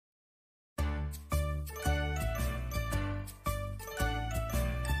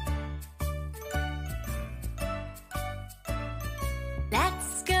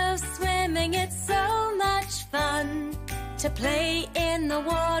swimming, it's so much fun to play in the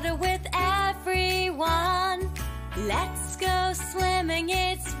water with everyone. Let's go swimming,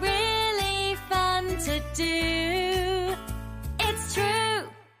 it's really fun to do. It's true!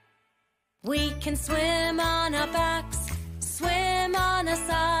 We can swim on our backs, swim on our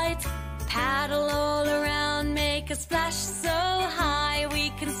sides, paddle all around, make a splash so high. We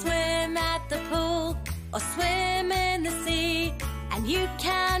can swim at the pool or swim in the sea, and you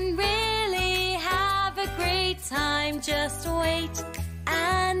can really have a great time. Just wait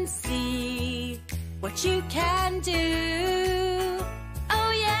and see what you can do.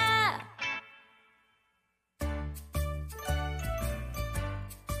 Oh yeah!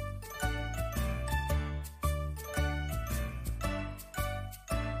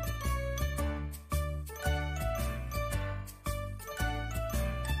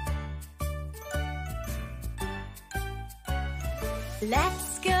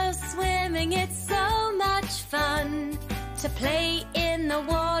 Let's go swimming, it's so much fun to play in the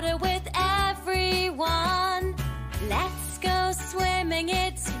water with everyone. Let's go swimming,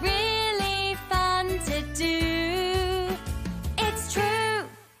 it's really fun to do. It's true!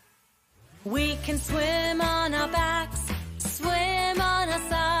 We can swim on our backs, swim on our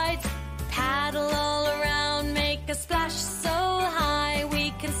sides, paddle all around, make a splash so high.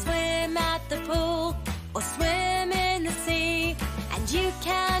 We can swim at the pool or swim in the sea, and you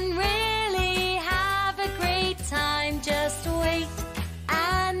can really have a great time. Just wait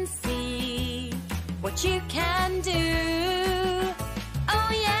and see what you can do.